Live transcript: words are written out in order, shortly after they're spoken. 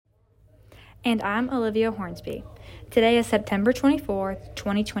And I'm Olivia Hornsby. Today is September 24th,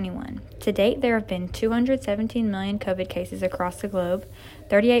 2021. To date, there have been 217 million COVID cases across the globe,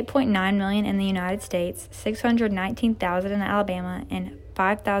 38.9 million in the United States, 619,000 in Alabama, and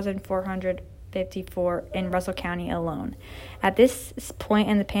 5,454 in Russell County alone. At this point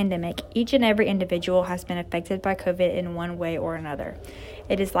in the pandemic, each and every individual has been affected by COVID in one way or another.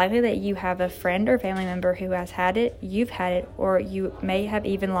 It is likely that you have a friend or family member who has had it, you've had it, or you may have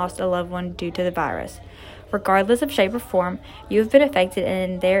even lost a loved one due to the virus. Regardless of shape or form, you have been affected,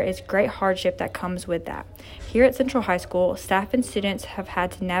 and there is great hardship that comes with that. Here at Central High School, staff and students have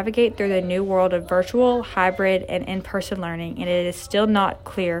had to navigate through the new world of virtual, hybrid, and in-person learning, and it is still not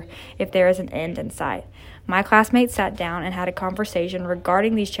clear if there is an end in sight. My classmates sat down and had a conversation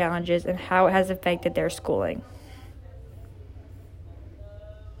regarding these challenges and how it has affected their schooling.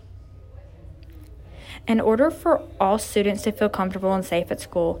 In order for all students to feel comfortable and safe at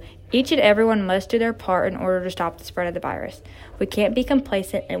school, each and everyone must do their part in order to stop the spread of the virus. We can't be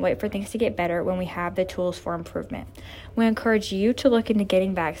complacent and wait for things to get better when we have the tools for improvement. We encourage you to look into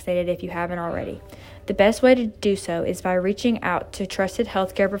getting vaccinated if you haven't already. The best way to do so is by reaching out to trusted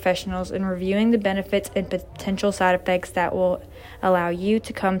healthcare professionals and reviewing the benefits and potential side effects that will allow you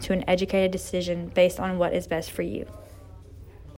to come to an educated decision based on what is best for you.